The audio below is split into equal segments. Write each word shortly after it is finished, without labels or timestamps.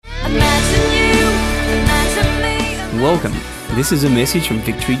Welcome. This is a message from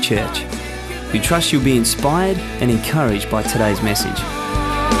Victory Church. We trust you'll be inspired and encouraged by today's message.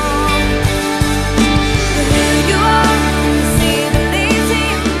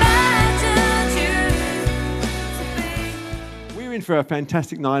 We're in for a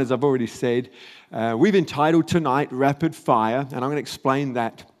fantastic night, as I've already said. We've entitled tonight Rapid Fire, and I'm going to explain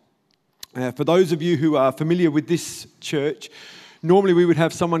that. For those of you who are familiar with this church, normally we would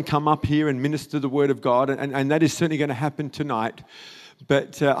have someone come up here and minister the Word of God, and that is certainly going to happen tonight.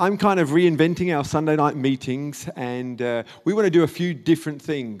 But I'm kind of reinventing our Sunday night meetings, and we want to do a few different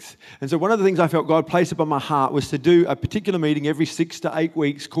things. And so one of the things I felt God placed upon my heart was to do a particular meeting every 6 to 8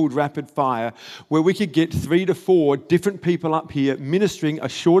 weeks called Rapid Fire, where we could get 3 to 4 different people up here ministering a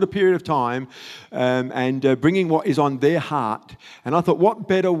shorter period of time and bringing what is on their heart. And I thought, what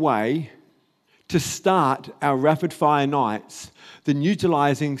better way to start our Rapid Fire nights than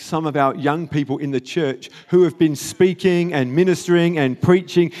utilising some of our young people in the church who have been speaking and ministering and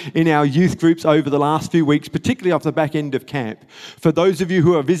preaching in our youth groups over the last few weeks, particularly off the back end of camp. For those of you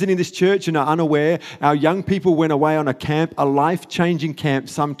who are visiting this church and are unaware, our young people went away on a camp, a life-changing camp.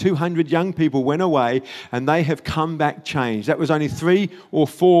 Some 200 young people went away and they have come back changed. That was only 3 or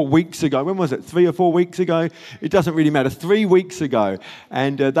 4 weeks ago. When was it? 3 or 4 weeks ago? It doesn't really matter. 3 weeks ago.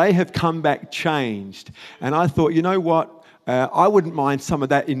 And they have come back changed. And I thought, you know what? I wouldn't mind some of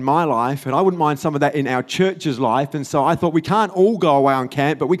that in my life, and I wouldn't mind some of that in our church's life. And so I thought we can't all go away on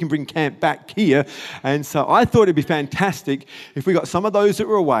camp, but we can bring camp back here. And so I thought it'd be fantastic if we got some of those that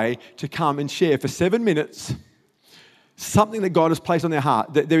were away to come and share for 7 minutes something that God has placed on their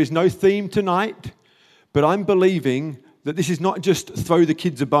heart. There is no theme tonight, but I'm believing that this is not just throw the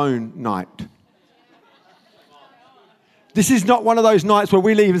kids a bone night. This is not one of those nights where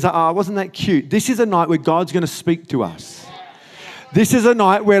we leave and say, oh, wasn't that cute? This is a night where God's going to speak to us. This is a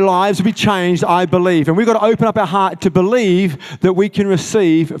night where lives will be changed, I believe. And we've got to open up our heart to believe that we can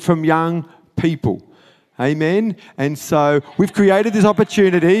receive from young people. Amen? And so we've created this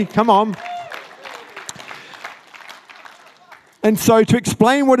opportunity. Come on. And so to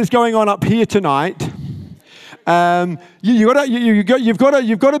explain what is going on up here tonight, you've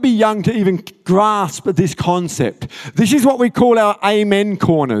got to be young to even grasp this concept. This is what we call our amen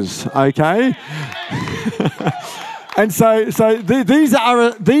corners, okay? And so these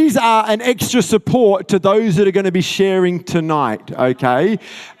are an extra support to those that are going to be sharing tonight, okay?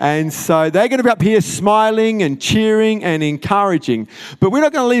 And so they're going to be up here smiling and cheering and encouraging, but we're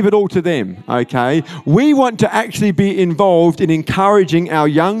not going to leave it all to them, okay? We want to actually be involved in encouraging our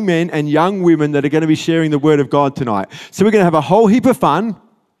young men and young women that are going to be sharing the Word of God tonight. So we're going to have a whole heap of fun.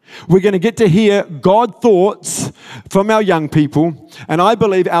 We're going to get to hear God thoughts from our young people, and I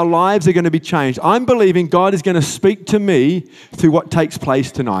believe our lives are going to be changed. I'm believing God is going to speak to me through what takes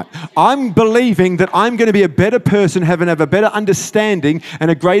place tonight. I'm believing that I'm going to be a better person, have a better understanding and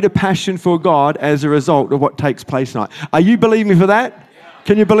a greater passion for God as a result of what takes place tonight. Are you believing for that?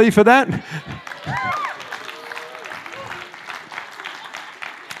 Can you believe for that?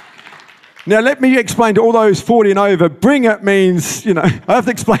 Now, let me explain to all those 40 and over, bring it means, I have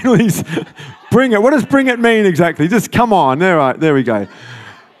to explain all these. Bring it. What does bring it mean exactly? Just come on. All right, there we go.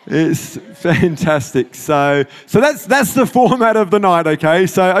 It's fantastic. So that's the format of the night, okay?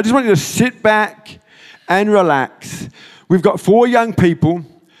 So I just want you to sit back and relax. We've got 4 young people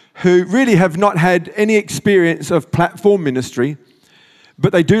who really have not had any experience of platform ministry,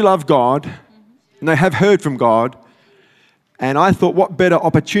 but they do love God, and they have heard from God. And I thought, what better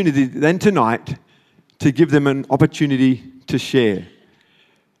opportunity than tonight to give them an opportunity to share.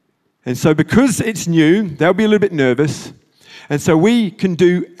 And so because it's new, they'll be a little bit nervous. And so we can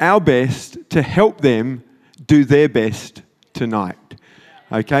do our best to help them do their best tonight.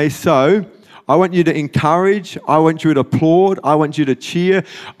 Okay, so I want you to encourage. I want you to applaud. I want you to cheer.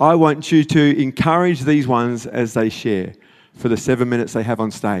 I want you to encourage these ones as they share for the 7 minutes they have on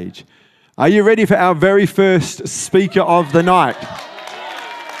stage. Are you ready for our very first speaker of the night?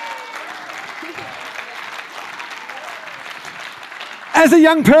 As a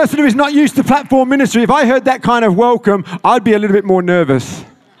young person who is not used to platform ministry, if I heard that kind of welcome, I'd be a little bit more nervous.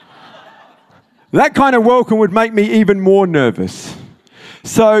 That kind of welcome would make me even more nervous.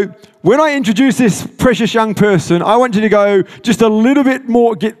 So when I introduce this precious young person, I want you to go just a little bit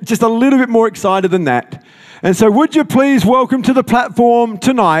more, get just a little bit more excited than that. And so would you please welcome to the platform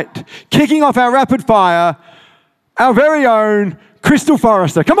tonight, kicking off our rapid fire, our very own Crystal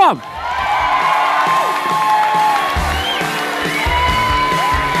Forrester. Come on.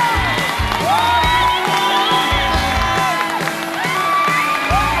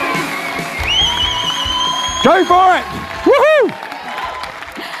 Go for it. Woohoo.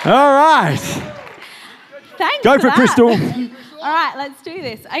 All right. Thanks Go for it, that. Crystal. All right, let's do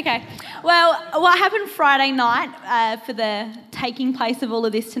this. Okay. Well, what happened Friday night for the taking place of all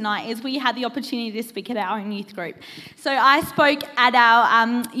of this tonight is we had the opportunity to speak at our own youth group. So I spoke at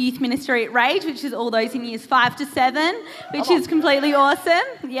our youth ministry at Rage, which is all those in years 5 to 7, which is completely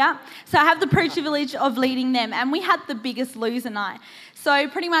awesome. Yeah. So I have the privilege of leading them, and we had the biggest loser night. So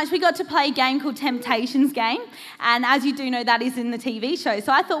pretty much we got to play a game called Temptations Game, and as you do know, that is in the TV show.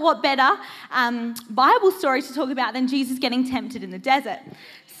 So I thought, what better Bible story to talk about than Jesus getting tempted in the desert.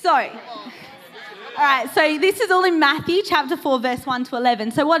 So, all right, so this is all in Matthew chapter 4, verse 1 to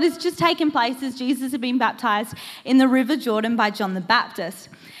 11. So what has just taken place is Jesus had been baptised in the River Jordan by John the Baptist.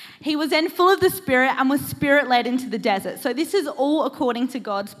 He was then full of the Spirit and was Spirit-led into the desert. So this is all according to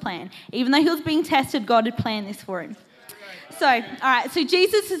God's plan. Even though he was being tested, God had planned this for him. So, all right, so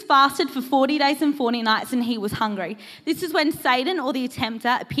Jesus has fasted for 40 days and 40 nights and he was hungry. This is when Satan, or the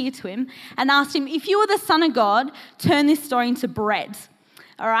tempter, appeared to him and asked him, if you are the Son of God, turn this stone into bread.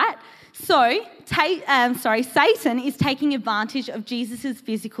 All right? So, Satan is taking advantage of Jesus'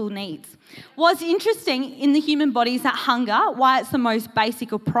 physical needs. What's interesting in the human body is that hunger, why it's the most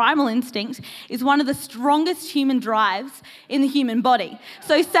basic or primal instinct, is one of the strongest human drives in the human body.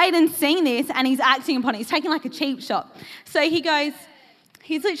 So Satan's seeing this and he's acting upon it. He's taking like a cheap shot. So he's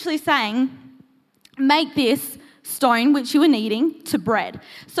literally saying, make this stone, which you are needing, to bread.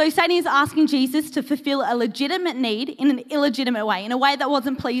 So Satan is asking Jesus to fulfill a legitimate need in an illegitimate way, in a way that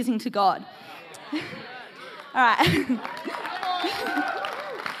wasn't pleasing to God. All right.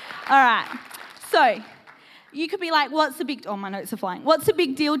 All right. So you could be like, my notes are flying. What's the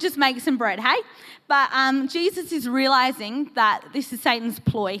big deal? Just make some bread, hey? But Jesus is realizing that this is Satan's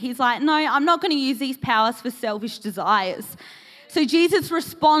ploy. He's like, no, I'm not going to use these powers for selfish desires. So Jesus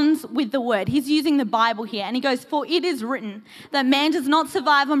responds with the word. He's using the Bible here, and he goes, for it is written that man does not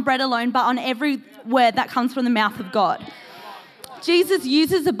survive on bread alone, but on every word that comes from the mouth of God. Jesus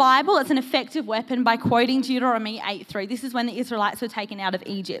uses the Bible as an effective weapon by quoting Deuteronomy 8:3. This is when the Israelites were taken out of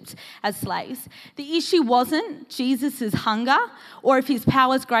Egypt as slaves. The issue wasn't Jesus' hunger or if his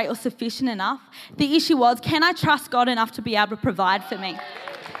power is great or sufficient enough. The issue was, can I trust God enough to be able to provide for me?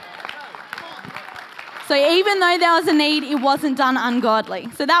 So even though there was a need, it wasn't done ungodly.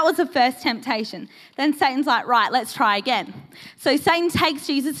 So that was the first temptation. Then Satan's like, right, let's try again. So Satan takes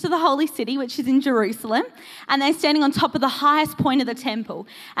Jesus to the holy city, which is in Jerusalem, and they're standing on top of the highest point of the temple.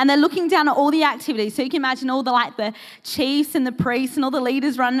 And they're looking down at all the activities. So you can imagine all the chiefs and the priests and all the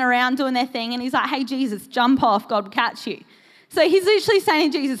leaders running around doing their thing. And he's like, hey, Jesus, jump off, God will catch you. So he's literally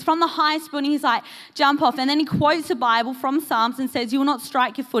saying to Jesus, from the highest building, he's like, jump off. And then he quotes the Bible from Psalms and says, you will not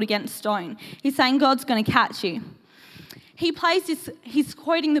strike your foot against stone. He's saying God's going to catch you. He's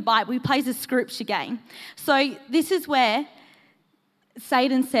quoting the Bible. He plays a scripture game. So this is where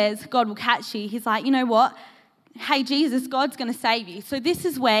Satan says, God will catch you. He's like, you know what? Hey, Jesus, God's going to save you. So this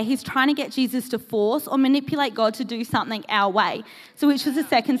is where he's trying to get Jesus to force or manipulate God to do something our way. So which was the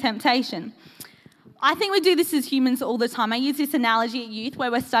second temptation. I think we do this as humans all the time. I use this analogy at youth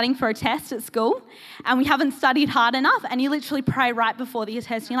where we're studying for a test at school and we haven't studied hard enough, and you literally pray right before the test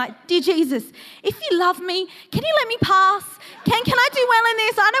and you're like, dear Jesus, if you love me, can you let me pass? Can I do well in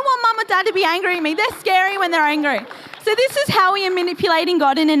this? I don't want mum or dad to be angry at me. They're scary when they're angry. So this is how we are manipulating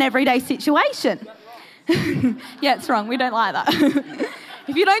God in an everyday situation. Yeah, it's wrong. We don't like that.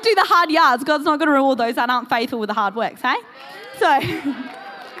 If you don't do the hard yards, God's not going to reward those that aren't faithful with the hard works, hey?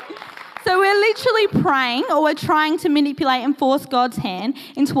 So we're literally praying, or we're trying to manipulate and force God's hand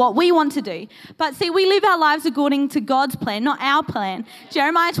into what we want to do. But see, we live our lives according to God's plan, not our plan.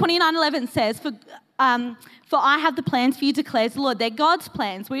 Jeremiah 29:11 says, For I have the plans for you, declares the Lord. They're God's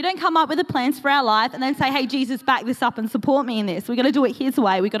plans. We don't come up with the plans for our life and then say, hey, Jesus, back this up and support me in this. We've got to do it his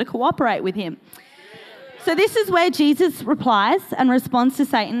way. We've got to cooperate with him. So this is where Jesus replies and responds to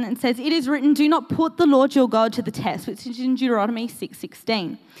Satan and says, it is written, do not put the Lord your God to the test, which is in Deuteronomy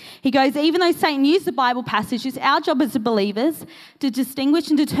 6:16. He goes, even though Satan used the Bible passage, it's our job as believers to distinguish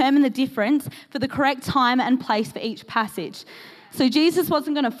and determine the difference for the correct time and place for each passage. So Jesus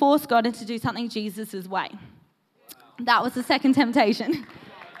wasn't going to force God into do something Jesus' way. That was the second temptation.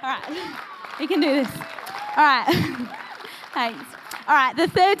 All right, we can do this. All right, thanks. All right, the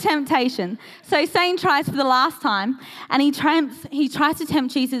third temptation. So Satan tries for the last time, and he tries to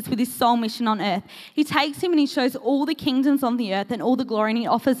tempt Jesus with his sole mission on earth. He takes him and he shows all the kingdoms on the earth and all the glory, and he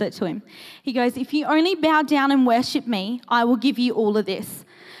offers it to him. He goes, if you only bow down and worship me, I will give you all of this.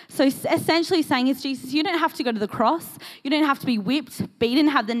 So essentially saying is, Jesus, you don't have to go to the cross. You don't have to be whipped, beaten,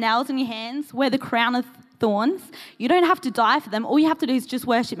 have the nails in your hands, wear the crown of thorns. You don't have to die for them. All you have to do is just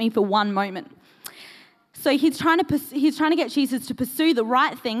worship me for one moment. So he's trying to get Jesus to pursue the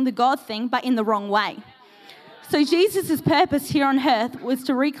right thing, the God thing, but in the wrong way. So Jesus' purpose here on earth was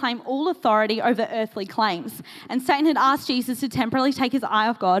to reclaim all authority over earthly claims. And Satan had asked Jesus to temporarily take his eye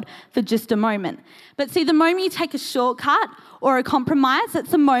off God for just a moment. But see, the moment you take a shortcut or a compromise,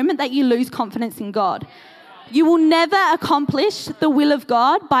 that's the moment that you lose confidence in God. You will never accomplish the will of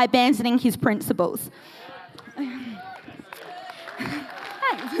God by abandoning his principles.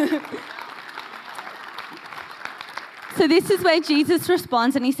 So this is where Jesus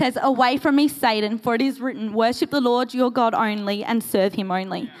responds and he says, "Away from me, Satan, for it is written, worship the Lord your God only and serve him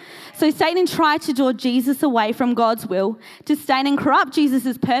only." So Satan tried to draw Jesus away from God's will, to stain and corrupt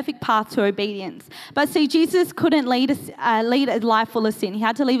Jesus' perfect path to obedience. But see, Jesus couldn't lead a life full of sin. He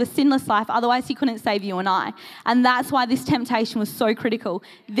had to live a sinless life, otherwise he couldn't save you and I. And that's why this temptation was so critical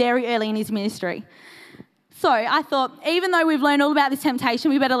very early in his ministry. So I thought, even though we've learned all about this temptation,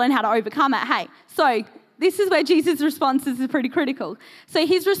 we better learn how to overcome it. Hey, so this is where Jesus' responses is pretty critical. So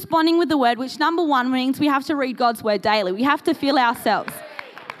he's responding with the word, which number one means we have to read God's word daily. We have to fill ourselves.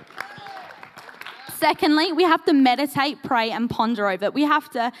 Secondly, we have to meditate, pray, and ponder over it. We have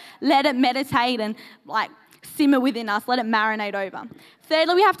to let it meditate and simmer within us, let it marinate over.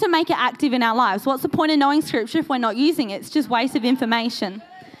 Thirdly, we have to make it active in our lives. What's the point of knowing scripture if we're not using it? It's just waste of information.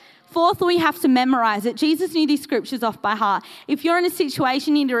 Fourthly, we have to memorize it. Jesus knew these scriptures off by heart. If you're in a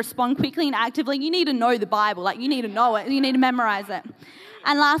situation you need to respond quickly and actively, you need to know the Bible. You need to know it. You need to memorize it.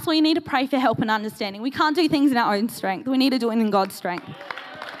 And lastly, you need to pray for help and understanding. We can't do things in our own strength. We need to do it in God's strength.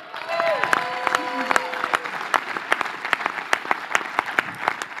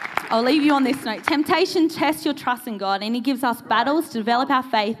 I'll leave you on this note. Temptation tests your trust in God, and he gives us battles to develop our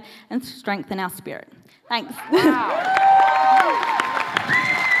faith and strengthen our spirit. Thanks. Wow.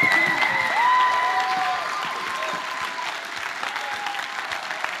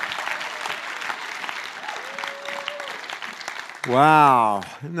 Wow,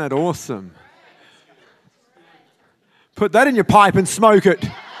 isn't that awesome? Put that in your pipe and smoke it.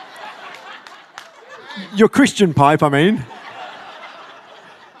 Your Christian pipe, I mean.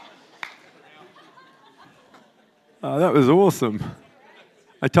 Oh, that was awesome.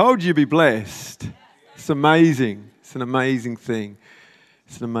 I told you you'd be blessed. It's amazing. It's an amazing thing.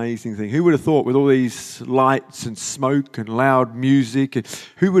 It's an amazing thing. Who would have thought with all these lights and smoke and loud music,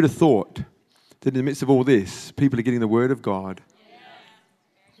 who would have thought that in the midst of all this, people are getting the word of God,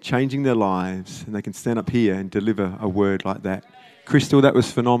 changing their lives, and they can stand up here and deliver a word like that. Crystal, that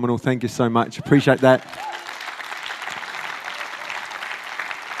was phenomenal. Thank you so much. Appreciate that.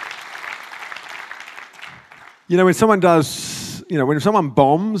 You know, when someone does, when someone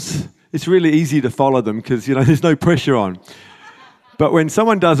bombs, it's really easy to follow them because, there's no pressure on. But when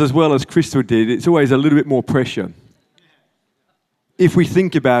someone does as well as Crystal did, it's always a little bit more pressure. If we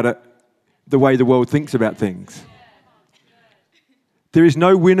think about it the way the world thinks about things. There is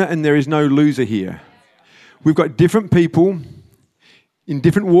no winner and there is no loser here. We've got different people in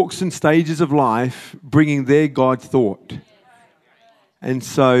different walks and stages of life bringing their God thought. And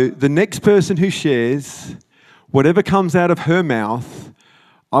so the next person who shares, whatever comes out of her mouth,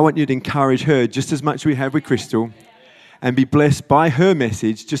 I want you to encourage her just as much as we have with Crystal and be blessed by her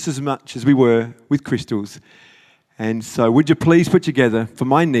message just as much as we were with Crystal's. And so would you please put together for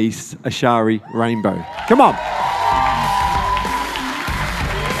my niece, Ashari Rainbow. Come on.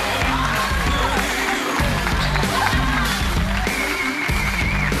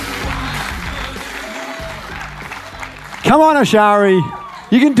 Come on, Ashari.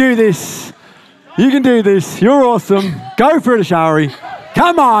 You can do this. You can do this. You're awesome. Go for it, Ashari.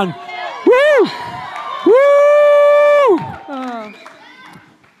 Come on. Woo! Woo! Oh.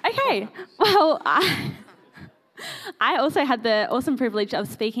 Okay. Well, I also had the awesome privilege of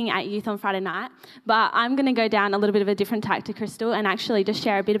speaking at youth on Friday night, but I'm going to go down a little bit of a different tack to Crystal and actually just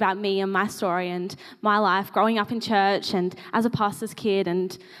share a bit about me and my story and my life growing up in church and as a pastor's kid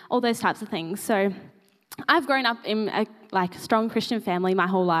and all those types of things. So I've grown up in a strong Christian family my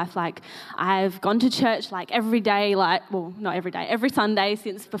whole life. I've gone to church every day, not every day, every Sunday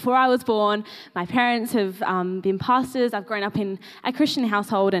since before I was born. My parents have been pastors. I've grown up in a Christian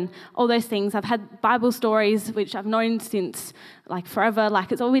household and all those things. I've had Bible stories which I've known since forever.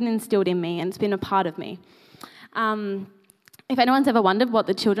 It's all been instilled in me and it's been a part of me. If anyone's ever wondered what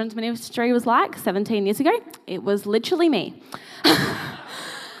the children's ministry was like 17 years ago, it was literally me.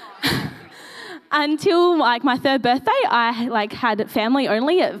 Until my third birthday, I had family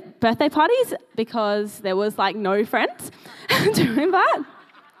only at birthday parties because there was no friends to invite.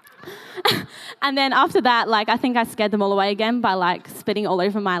 And then after that, I think I scared them all away again by spitting all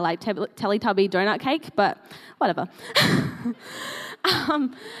over my Teletubby donut cake, but whatever.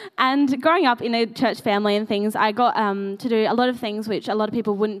 And growing up in a church family and things, I got to do a lot of things which a lot of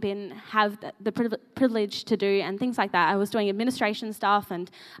people wouldn't have the privilege to do and things like that. I was doing administration stuff and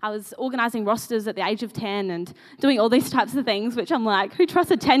I was organising rosters at the age of 10 and doing all these types of things, which I'm like, who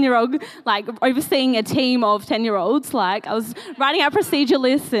trusts a 10-year-old, like overseeing a team of 10-year-olds? Like I was writing out procedure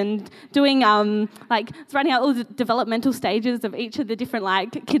lists and doing writing out all the developmental stages of each of the different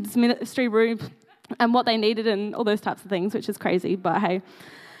like kids' ministry rooms and what they needed and all those types of things, which is crazy, but hey.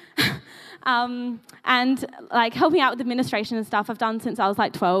 And like helping out with administration and stuff I've done since I was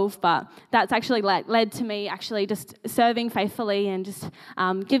like 12, but that's actually like led to me actually just serving faithfully and just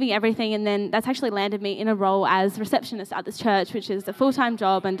giving everything, and then that's actually landed me in a role as receptionist at this church, which is a full-time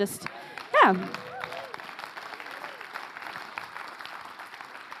job, and just, yeah.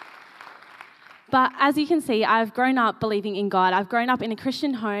 But as you can see, I've grown up believing in God. I've grown up in a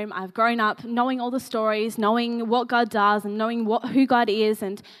Christian home. I've grown up knowing all the stories, knowing what God does and knowing who God is,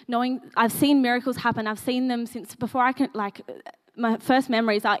 and knowing I've seen miracles happen. I've seen them since before I can, my first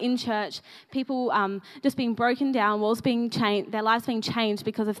memories are in church, people just being broken down, walls being changed, their lives being changed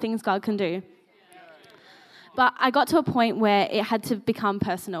because of things God can do. But I got to a point where it had to become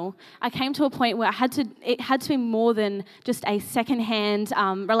personal. I came to a point where it had to be more than just a second-hand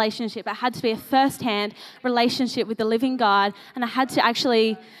relationship. It had to be a first-hand relationship with the living God, and I had to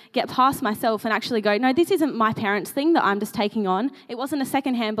actually get past myself and actually go, no, this isn't my parents' thing that I'm just taking on. It wasn't a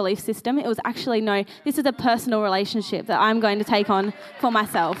second-hand belief system. It was actually, no, this is a personal relationship that I'm going to take on for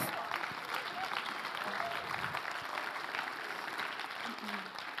myself.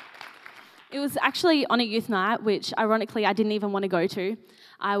 It was actually on a youth night, which ironically I didn't even want to go to.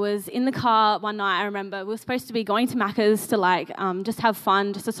 I was in the car one night, I remember. We were supposed to be going to Macca's to just have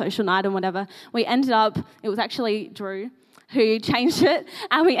fun, just a social night and whatever. We ended up, it was actually Drew who changed it,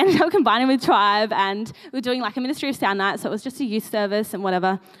 and we ended up combining with Tribe, and we were doing like a Ministry of Sound night, so it was just a youth service and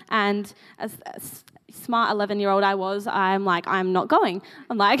whatever. And as smart 11-year-old I'm like, I'm not going.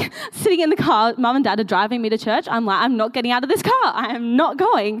 I'm like sitting in the car, mum and dad are driving me to church. I'm like, I'm not getting out of this car. I am not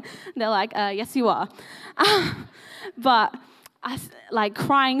going. And they're like, yes, you are. But I like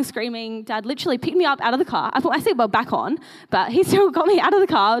crying, screaming. Dad literally picked me up out of the car. I put my seatbelt back on, but he still got me out of the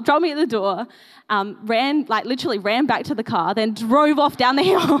car, dropped me at the door, literally ran back to the car, then drove off down the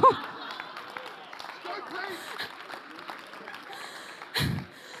hill.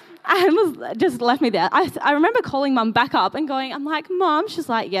 And just left me there. I remember calling mum back up and going, I'm like, Mum, she's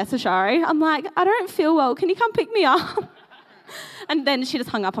like, yes, Ashari. I'm like, I don't feel well. Can you come pick me up? And then she just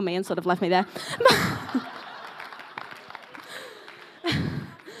hung up on me and sort of left me there.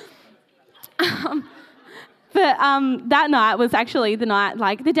 But that night was actually the night,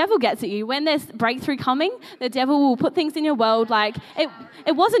 like, the devil gets at you. When there's breakthrough coming, the devil will put things in your world. Like,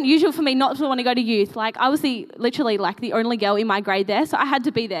 it wasn't usual for me not to want to go to youth. Like, I was literally the only girl in my grade there, so I had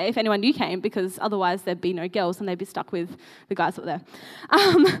to be there if anyone new came, because otherwise there'd be no girls and they'd be stuck with the guys that were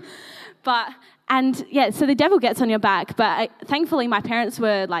there. So the devil gets on your back, but thankfully my parents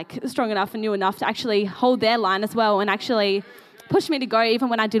were, strong enough and knew enough to actually hold their line as well and actually push me to go even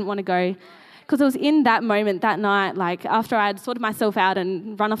when I didn't want to go. Because it was in that moment, that night, after I had sorted myself out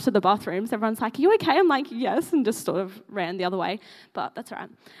and run off to the bathrooms, everyone's like, are you okay? I'm like, yes, and just sort of ran the other way, but that's all right.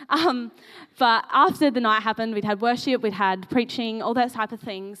 But after the night happened, we'd had worship, we'd had preaching, all those type of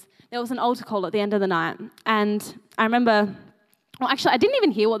things. There was an altar call at the end of the night, and I remember... Well, actually, I didn't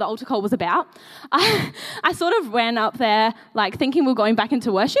even hear what the altar call was about. I sort of ran up there, thinking we were going back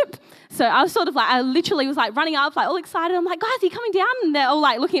into worship. So I was I literally was running up, all excited. I'm like, guys, are you coming down? And they're all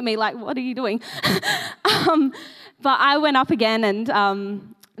looking at me like, what are you doing? But I went up again,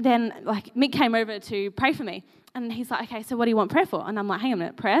 and then Mick came over to pray for me. And he's like, okay, so what do you want prayer for? And I'm like, hang on a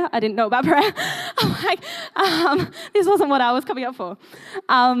minute, prayer? I didn't know about prayer. I'm like, this wasn't what I was coming up for.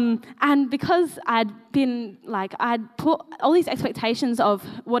 And because I'd been, I'd put all these expectations of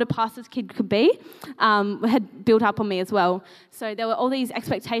what a pastor's kid could be, had built up on me as well. So there were all these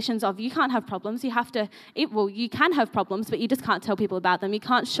expectations of, you can't have problems, you have to, you can have problems, but you just can't tell people about them. You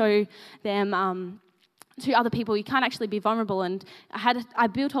can't show them to other people. You can't actually be vulnerable, and I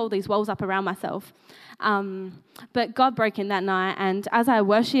built all these walls up around myself. But God broke in that night, and as I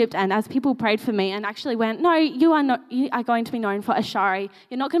worshipped and as people prayed for me and actually went, no, you are going to be known for Ashari.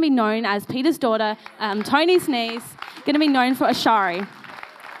 You're not going to be known as Peter's daughter, Tony's niece. You're going to be known for Ashari.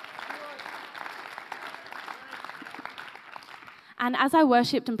 And as I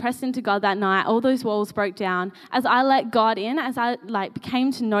worshipped and pressed into God that night, all those walls broke down. As I let God in, as I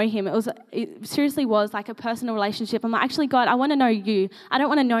became to know Him, it seriously was like a personal relationship. I'm like, actually, God, I want to know you. I don't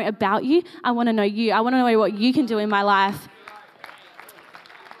want to know about you. I want to know you. I want to know what you can do in my life.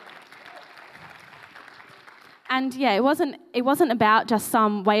 And yeah, it wasn't about just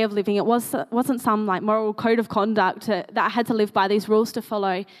some way of living. It wasn't some like moral code of conduct that I had to live by, these rules to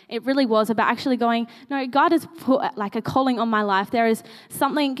follow. It really was about actually going, no, God has put like a calling on my life. There is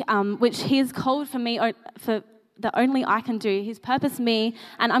something which He's called for me for that only I can do. He's purposed me,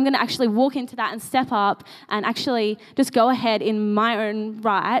 and I'm going to actually walk into that and step up and actually just go ahead in my own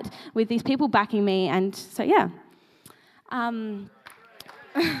right with these people backing me. And so yeah.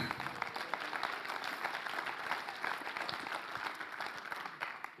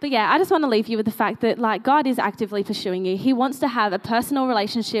 But yeah, I just want to leave you with the fact that like God is actively pursuing you. He wants to have a personal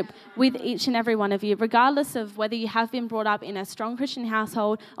relationship with each and every one of you, regardless of whether you have been brought up in a strong Christian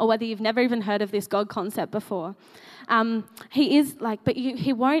household or whether you've never even heard of this God concept before. He is like, but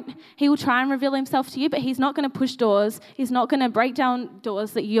he will try and reveal Himself to you, but He's not going to push doors. He's not going to break down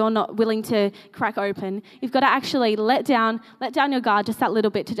doors that you're not willing to crack open. You've got to actually let down your guard just that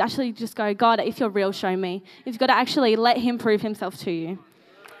little bit to actually just go, God, if you're real, show me. You've got to actually let Him prove Himself to you.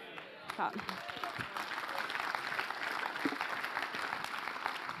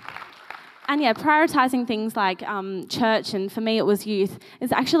 And yeah, prioritising things like church, and for me it was youth,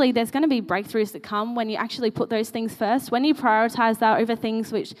 is actually there's going to be breakthroughs that come when you actually put those things first. When you prioritise that over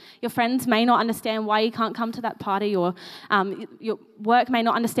things which your friends may not understand why you can't come to that party, or your work may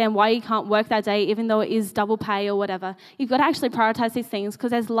not understand why you can't work that day even though it is double pay or whatever. You've got to actually prioritise these things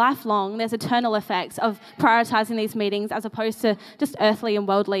because there's there's eternal effects of prioritising these meetings as opposed to just earthly and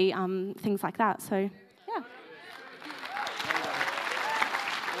worldly things like that. So, yeah.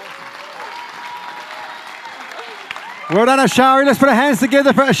 Well done, Ashari. Let's put our hands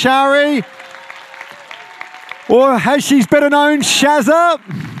together for Ashari. Or as she's better known, Shazza.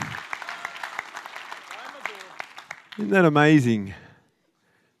 Isn't that amazing?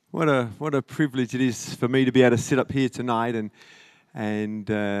 What a privilege it is for me to be able to sit up here tonight and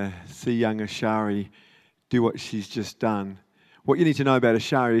see young Ashari do what she's just done. What you need to know about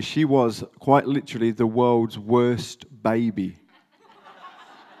Ashari is she was quite literally the world's worst baby.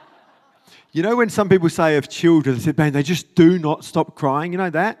 You know when some people say of children, they say, man, they just do not stop crying, you know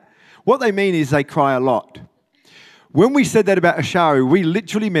that? What they mean is they cry a lot. When we said that about Ashari, we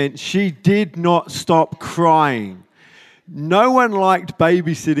literally meant she did not stop crying. No one liked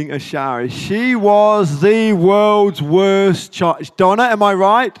babysitting Ashari. She was the world's worst child. Donna, am I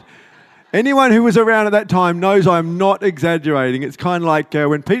right? Anyone who was around at that time knows I'm not exaggerating. It's kind of like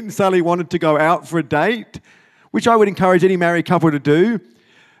when Pete and Sally wanted to go out for a date, which I would encourage any married couple to do.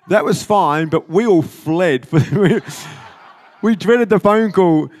 That was fine, but we all fled. We dreaded the phone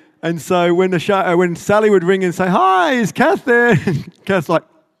call. And so when Sally would ring and say, hi, is Kath there? Kath's like...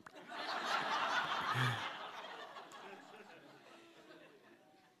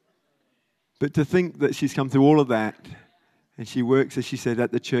 But to think that she's come through all of that, and she works, as she said,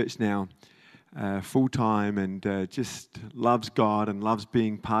 at the church now, full-time, and just loves God and loves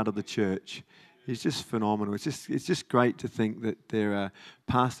being part of the church, is just phenomenal. It's just great to think that there are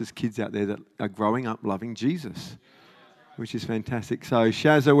pastors' kids out there that are growing up loving Jesus, which is fantastic. So,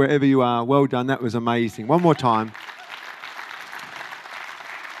 Shazza, wherever you are, well done. That was amazing. One more time.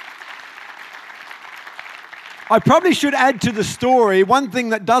 I probably should add to the story, one thing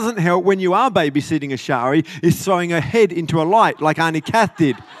that doesn't help when you are babysitting Ashari is throwing her head into a light like Auntie Kath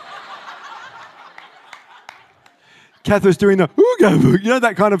did. Kath was doing the ooga boo, you know,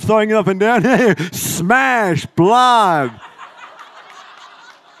 that kind of throwing it up and down. Smash, blood.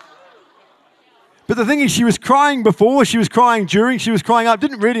 But the thing is, she was crying before, she was crying during, she was crying up.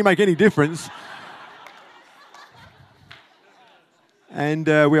 Didn't really make any difference. And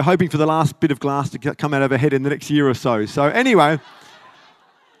we're hoping for the last bit of glass to come out of her head in the next year or so. So anyway,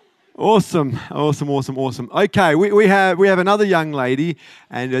 awesome. Okay, we have another young lady,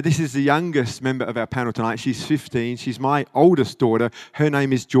 and this is the youngest member of our panel tonight. She's 15. She's my oldest daughter. Her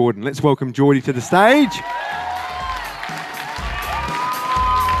name is Jordan. Let's welcome Geordie to the stage.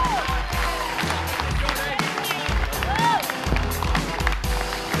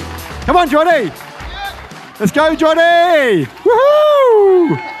 Come on, Geordie. Let's go, Geordie.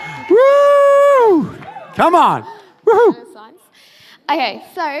 Woohoo! Woo! Come on. Woohoo! Okay,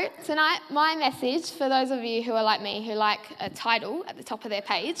 so tonight my message, for those of you who are like me, who like a title at the top of their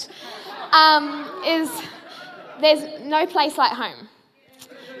page, is there's no place like home.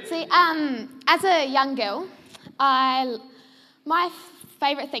 See, as a young girl, my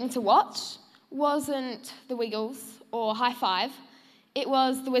favourite thing to watch wasn't The Wiggles or High Five, it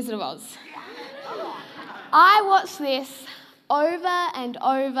was The Wizard of Oz. I watched this over and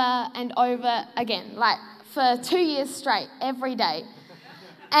over and over again, like for 2 years straight, every day.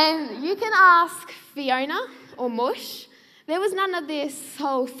 And you can ask Fiona or Mush, there was none of this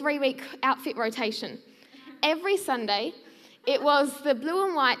whole 3-week outfit rotation. every Sunday, it was the blue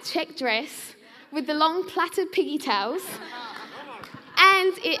and white check dress with the long plaited piggy tails.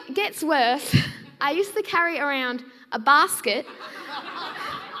 And it gets worse. I used to carry around a basket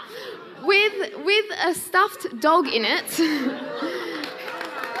with a stuffed dog in it.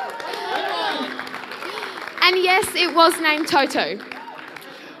 And yes, it was named Toto.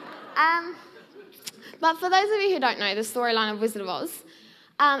 But for those of you who don't know the storyline of Wizard of Oz,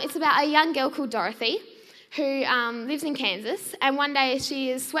 it's about a young girl called Dorothy who lives in Kansas, and one day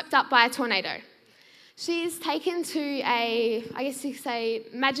she is swept up by a tornado. She is taken to a, I guess you could say,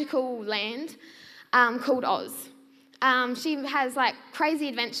 magical land called Oz. She has like crazy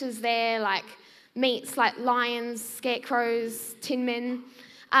adventures there, like meets like lions, scarecrows, tin men,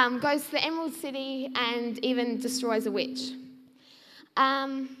 goes to the Emerald City and even destroys a witch.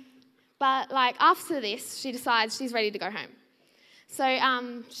 But like after this, she decides she's ready to go home.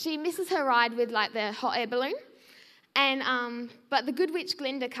 So she misses her ride with like the hot air balloon, and but the good witch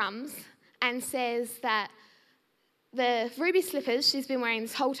Glinda comes and says that the ruby slippers she's been wearing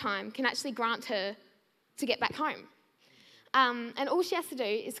this whole time can actually grant her to get back home. And all she has to do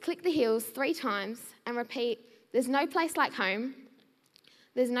is click the heels 3 times and repeat, "There's no place like home,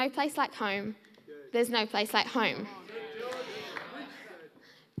 there's no place like home, there's no place like home."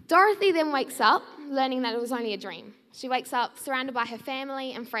 Dorothy then wakes up, learning that it was only a dream. She wakes up surrounded by her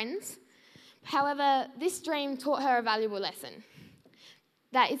family and friends. However, this dream taught her a valuable lesson,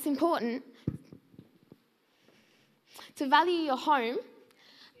 that it's important to value your home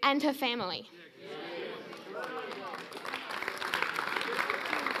and her family.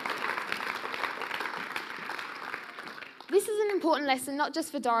 This is an important lesson not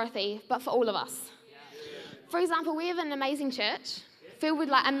just for Dorothy, but for all of us. For example, we have an amazing church filled with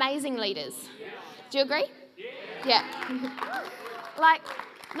like amazing leaders. Do you agree? Yeah. Like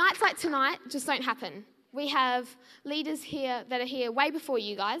nights like tonight just don't happen. We have leaders here that are here way before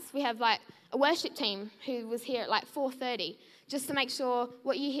you guys. We have like a worship team who was here at like 4:30 just to make sure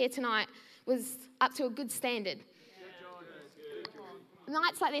what you hear tonight was up to a good standard.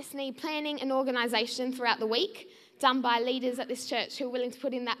 Nights like this need planning and organisation throughout the week, done by leaders at this church who are willing to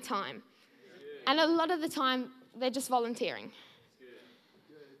put in that time. And a lot of the time, they're just volunteering.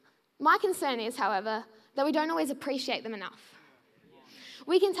 My concern is, however, that we don't always appreciate them enough.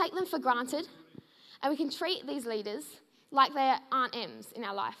 We can take them for granted, and we can treat these leaders like they're Aunt Ems in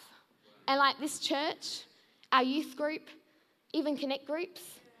our life. And like this church, our youth group, even Connect groups,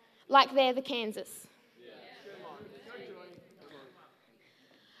 like they're the Kansas.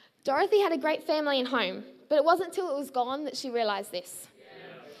 Dorothy had a great family and home, but it wasn't until it was gone that she realised this.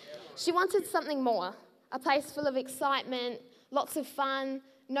 She wanted something more, a place full of excitement, lots of fun,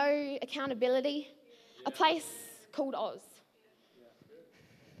 no accountability, a place called Oz.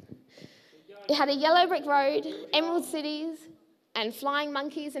 It had a yellow brick road, emerald cities, and flying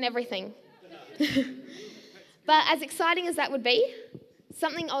monkeys and everything. But as exciting as that would be,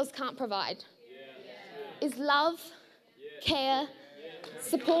 something Oz can't provide is love, care,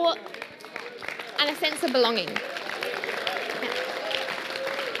 support, and a sense of belonging.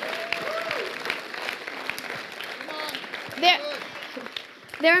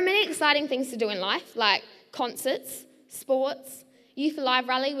 There are many exciting things to do in life, like concerts, sports, Youth Alive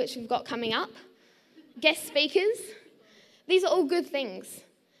Rally, which we've got coming up, guest speakers. These are all good things,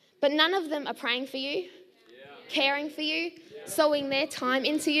 but none of them are praying for you, caring for you, sowing their time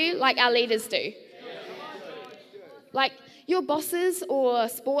into you like our leaders do. Like your bosses or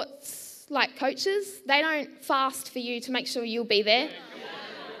sports like coaches, they don't fast for you to make sure you'll be there.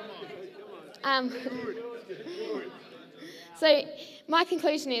 So my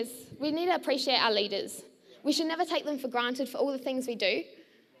conclusion is we need to appreciate our leaders. We should never take them for granted for all the things we do.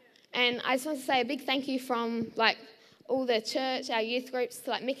 And I just want to say a big thank you from like all the church, our youth groups,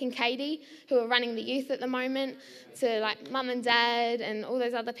 to like Mick and Katie, who are running the youth at the moment, to like Mum and Dad and all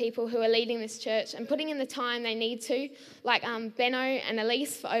those other people who are leading this church and putting in the time they need to, like Benno and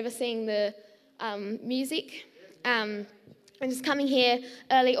Elise for overseeing the music. And just coming here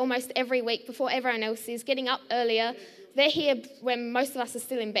early almost every week before everyone else is, getting up earlier. They're here when most of us are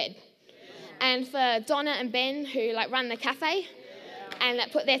still in bed. And for Donna and Ben, who like run the cafe and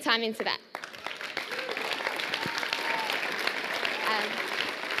that put their time into that.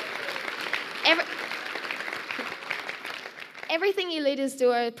 Everything you leaders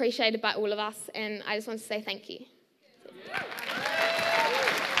do are appreciated by all of us, and I just want to say thank you.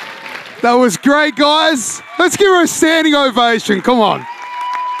 That was great, guys. Let's give her a standing ovation. Come on.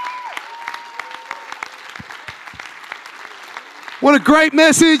 What a great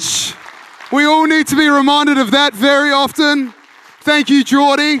message. We all need to be reminded of that very often. Thank you,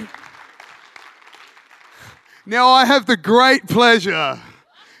 Geordie. Now I have the great pleasure,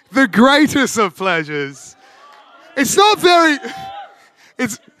 the greatest of pleasures. Thanks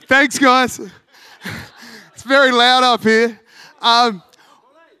guys. It's very loud up here.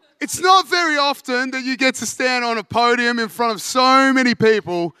 It's not very often that you get to stand on a podium in front of so many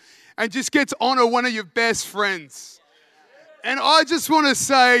people and just get to honor one of your best friends. And I just want to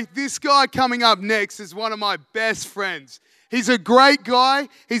say, this guy coming up next is one of my best friends. He's a great guy.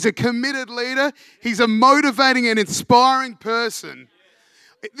 He's a committed leader. He's a motivating and inspiring person.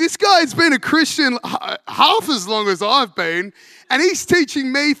 This guy's been a Christian half as long as I've been, and he's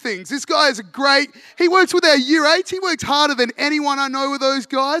teaching me things. This guy is he works with our year 8s. He works harder than anyone I know with those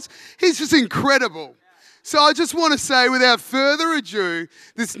guys. He's just incredible. So I just want to say, without further ado,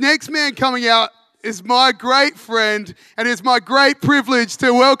 this next man coming out is my great friend, and it's my great privilege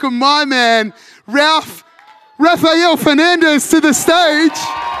to welcome my man, Rafael Fernandez, to the stage.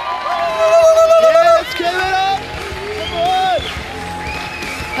 Yeah, let's give it up. Come on.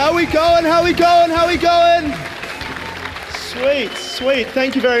 How we going? How we going? How we going? Sweet, sweet.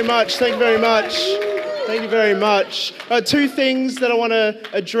 Thank you very much. Thank you very much. Thank you very much. Two things that I want to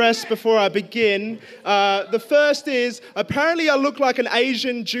address before I begin. The first is, apparently I look like an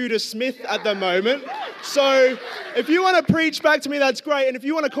Asian Judah Smith at the moment. So if you want to preach back to me, that's great. And if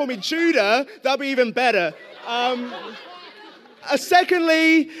you want to call me Judah, that'll be even better.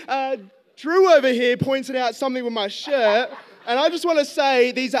 Secondly, Drew over here pointed out something with my shirt. And I just want to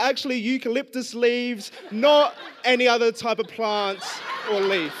say these are actually eucalyptus leaves, not any other type of plant or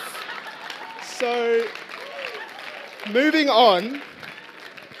leaf. So, moving on,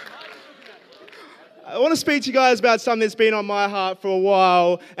 I want to speak to you guys about something that's been on my heart for a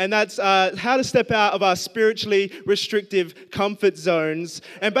while, and that's how to step out of our spiritually restrictive comfort zones.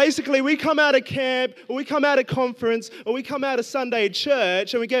 And basically, we come out of camp, or we come out of conference, or we come out of Sunday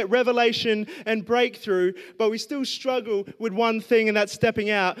church, and we get revelation and breakthrough, but we still struggle with one thing, and that's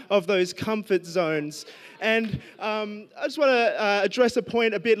stepping out of those comfort zones. And I just want to address a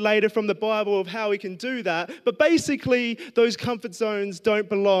point a bit later from the Bible of how we can do that. But basically, those comfort zones don't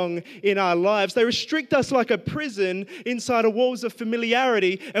belong in our lives. They restrict us like a prison inside of walls of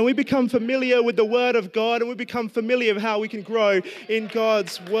familiarity. And we become familiar with the Word of God, and we become familiar with how we can grow in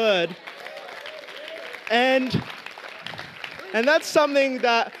God's Word. And that's something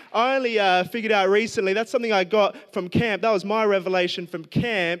that I only figured out recently. That's something I got from camp. That was my revelation from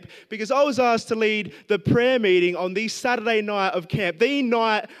camp, because I was asked to lead the prayer meeting on the Saturday night of camp, the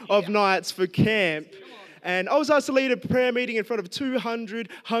night of nights for camp. And I was asked to lead a prayer meeting in front of 200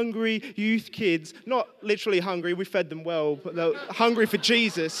 hungry youth kids. Not literally hungry, we fed them well, but they're hungry for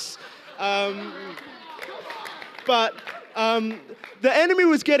Jesus. The enemy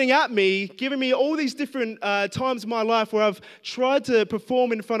was getting at me, giving me all these different times in my life where I've tried to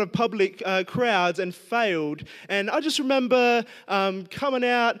perform in front of public crowds and failed. And I just remember coming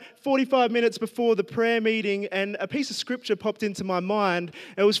out 45 minutes before the prayer meeting, and a piece of scripture popped into my mind.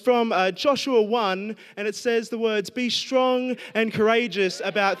 It was from Joshua 1, and it says the words, "Be strong and courageous,"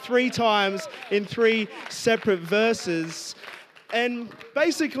 about 3 times in 3 separate verses. And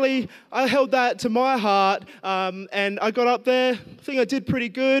basically, I held that to my heart, and I got up there. I think I did pretty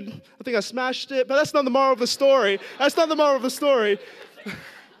good. I think I smashed it, but that's not the moral of the story. That's not the moral of the story.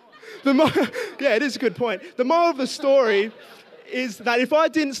 Yeah, it is a good point. The moral of the story is that if I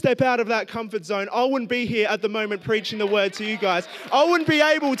didn't step out of that comfort zone, I wouldn't be here at the moment preaching the word to you guys. I wouldn't be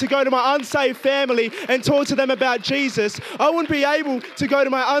able to go to my unsaved family and talk to them about Jesus. I wouldn't be able to go to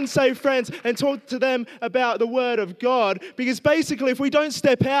my unsaved friends and talk to them about the word of God. Because basically, if we don't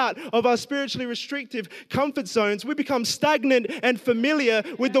step out of our spiritually restrictive comfort zones, we become stagnant and familiar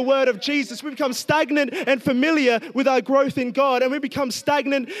with the word of Jesus. We become stagnant and familiar with our growth in God. And we become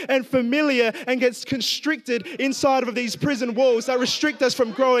stagnant and familiar and get constricted inside of these prison walls that restrict us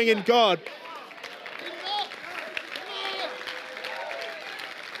from growing in God.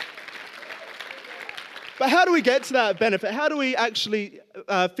 But how do we get to that benefit? How do we actually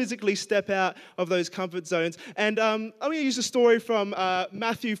physically step out of those comfort zones? And I'm going to use a story from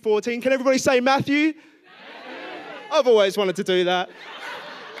Matthew 14. Can everybody say Matthew? I've always wanted to do that.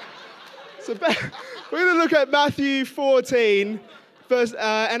 So we're going to look at Matthew 14. First,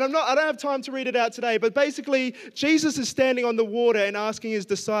 and I don't have time to read it out today, but basically, Jesus is standing on the water and asking his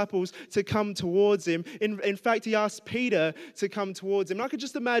disciples to come towards him. In fact, he asked Peter to come towards him. And I could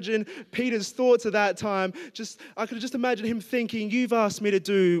just imagine Peter's thoughts at that time. I could just imagine him thinking, "You've asked me to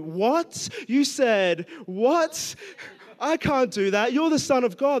do what? You said what? I can't do that. You're the Son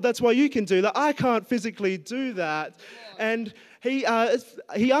of God. That's why you can do that. I can't physically do that." And he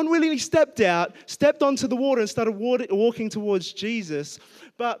unwillingly stepped onto the water and started walking towards Jesus.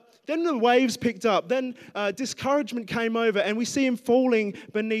 But then the waves picked up. Then discouragement came over, and we see him falling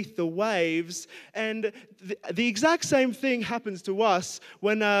beneath the waves. And the exact same thing happens to us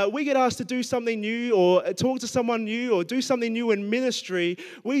when we get asked to do something new or talk to someone new or do something new in ministry.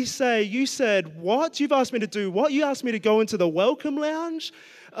 We say, you said what? You've asked me to do what? You asked me to go into the welcome lounge?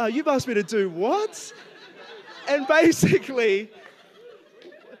 You've asked me to do what? And basically,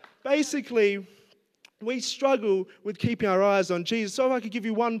 we struggle with keeping our eyes on Jesus. So if I could give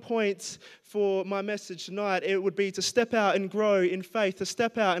you 1 point for my message tonight, it would be to step out and grow in faith, to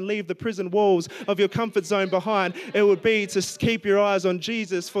step out and leave the prison walls of your comfort zone behind. It would be to keep your eyes on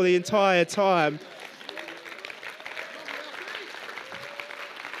Jesus for the entire time.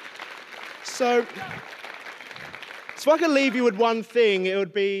 So if I could leave you with one thing, it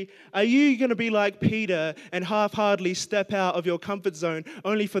would be, are you going to be like Peter and half-heartedly step out of your comfort zone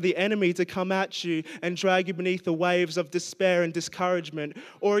only for the enemy to come at you and drag you beneath the waves of despair and discouragement?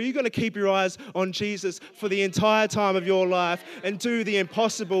 Or are you going to keep your eyes on Jesus for the entire time of your life and do the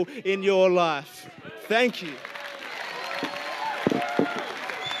impossible in your life? Thank you.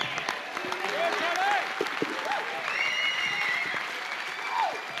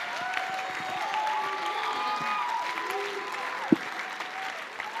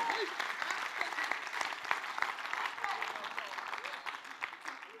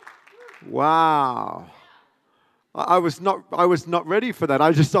 Wow. I was not ready for that.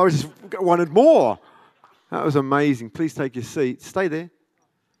 I just wanted more. That was amazing. Please take your seat. Stay there.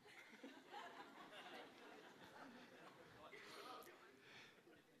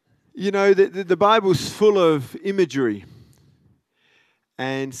 You know, the Bible's full of imagery.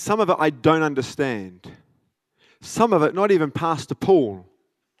 And some of it I don't understand. Some of it not even Pastor Paul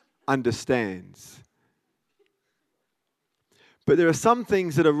understands. But there are some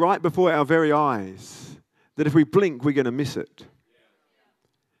things that are right before our very eyes that if we blink, we're going to miss it.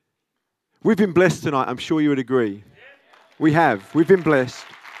 We've been blessed tonight, I'm sure you would agree. We have. We've been blessed.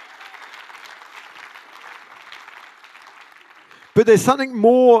 But there's something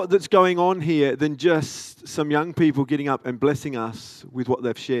more that's going on here than just some young people getting up and blessing us with what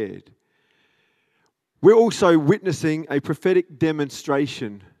they've shared. We're also witnessing a prophetic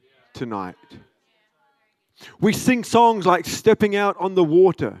demonstration tonight. We sing songs like Stepping Out on the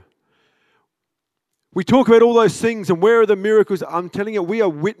Water. We talk about all those things and where are the miracles? I'm telling you, we are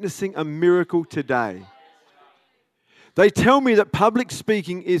witnessing a miracle today. They tell me that public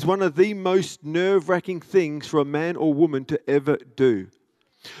speaking is one of the most nerve-wracking things for a man or woman to ever do.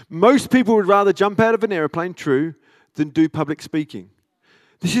 Most people would rather jump out of an airplane, true, than do public speaking.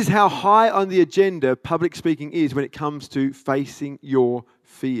 This is how high on the agenda public speaking is when it comes to facing your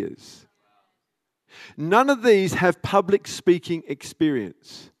fears. None of these have public speaking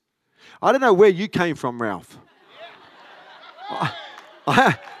experience. I don't know where you came from, Ralph.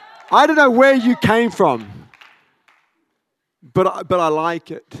 I don't know where you came from, but I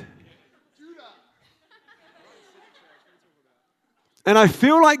like it. And I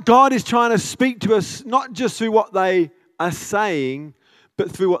feel like God is trying to speak to us not just through what they are saying,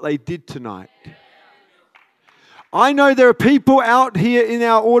 but through what they did tonight. I know there are people out here in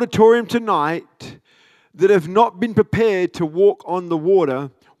our auditorium tonight that have not been prepared to walk on the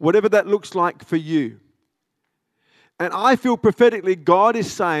water, whatever that looks like for you. And I feel prophetically God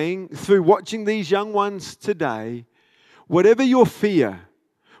is saying, through watching these young ones today, whatever your fear,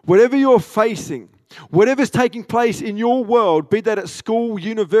 whatever you're facing, whatever's taking place in your world, be that at school,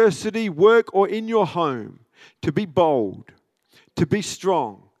 university, work, or in your home, to be bold, to be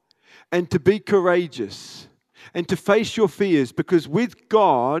strong, and to be courageous, and to face your fears, because with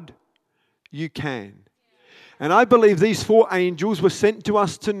God, you can. And I believe these 4 angels were sent to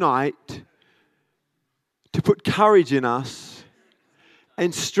us tonight to put courage in us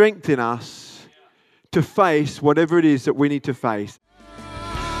and strength in us to face whatever it is that we need to face.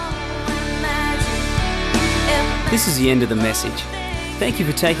 This is the end of the message. Thank you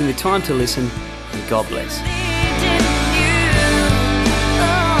for taking the time to listen, and God bless.